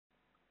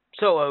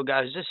So hello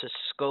guys, this is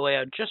Scully.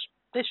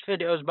 This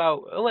video is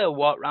about a little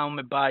walk around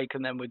my bike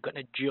and then we're going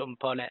to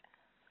jump on it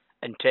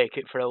and take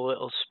it for a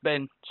little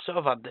spin. So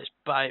I've had this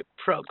bike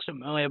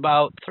approximately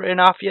about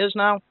 3.5 years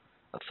now,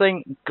 I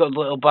think. Good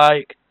little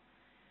bike.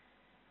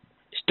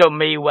 It's done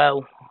me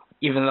well,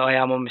 even though I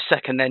am on my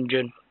second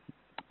engine.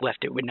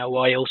 Left it with no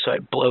oil so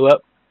it blew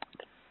up.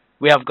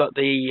 We have got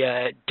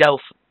the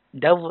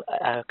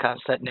I can't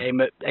say the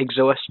name,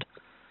 exhaust.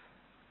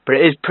 But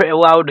it is pretty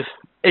loud,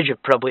 as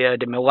you've probably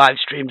heard in my live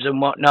streams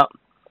and whatnot.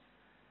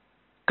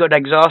 Good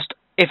exhaust.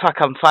 If I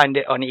can find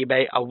it on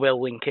eBay, I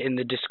will link it in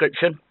the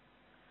description.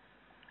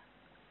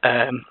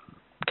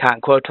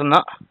 Can't quote on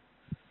that.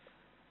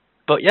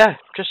 But yeah,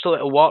 just a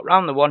little walk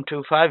around the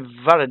 125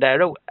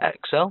 Varadero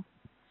XL.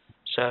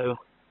 So,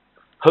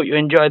 hope you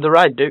enjoy the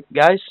ride,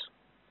 guys.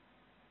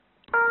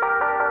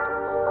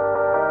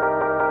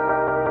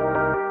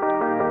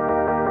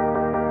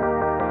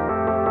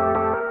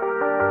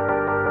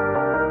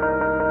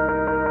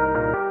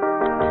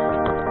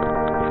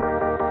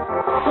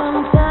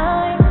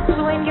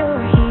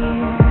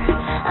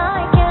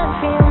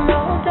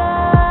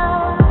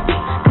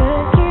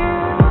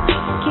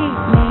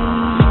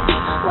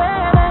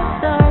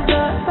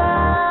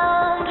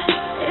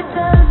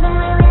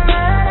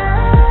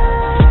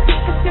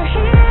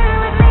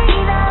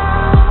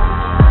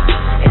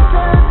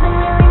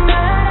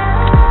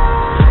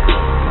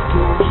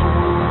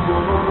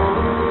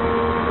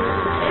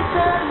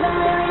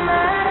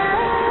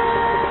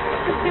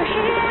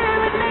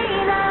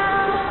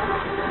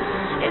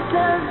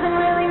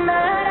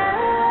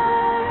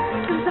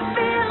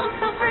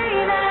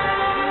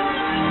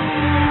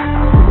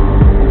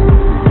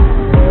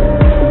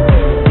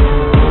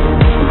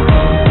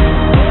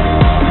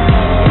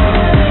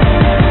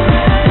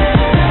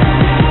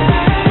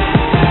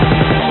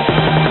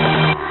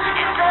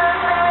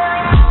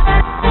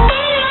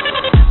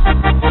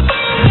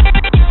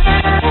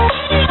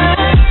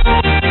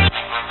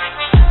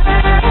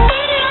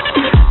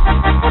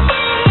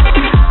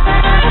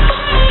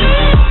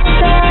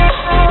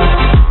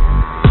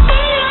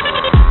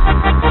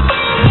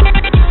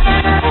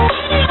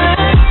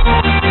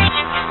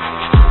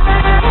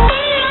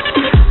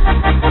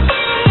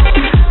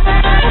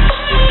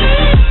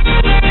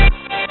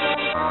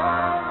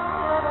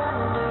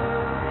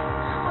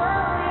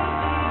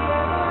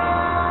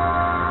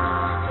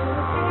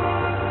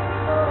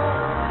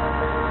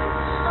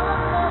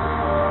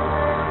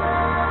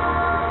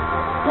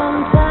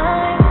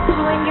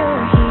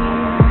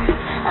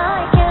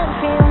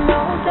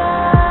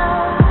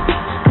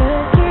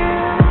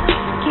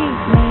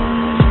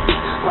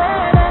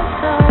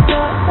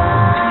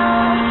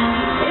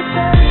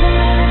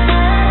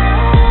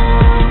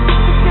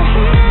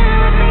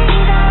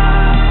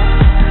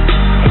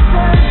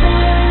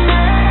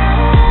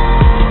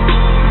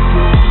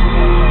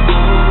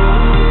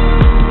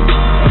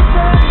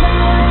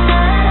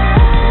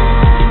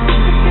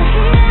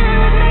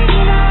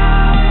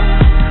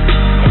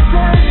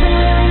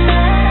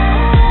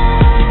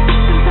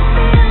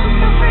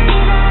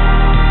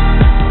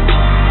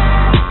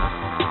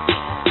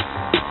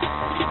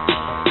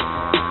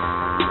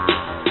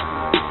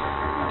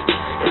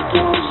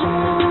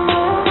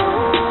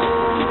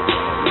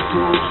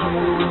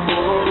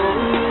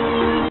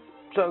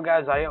 So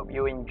guys, I hope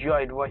you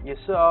enjoyed what you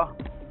saw.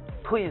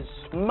 Please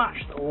smash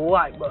the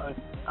like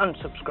button and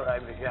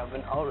subscribe if you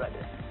haven't already.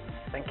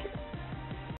 Thank you.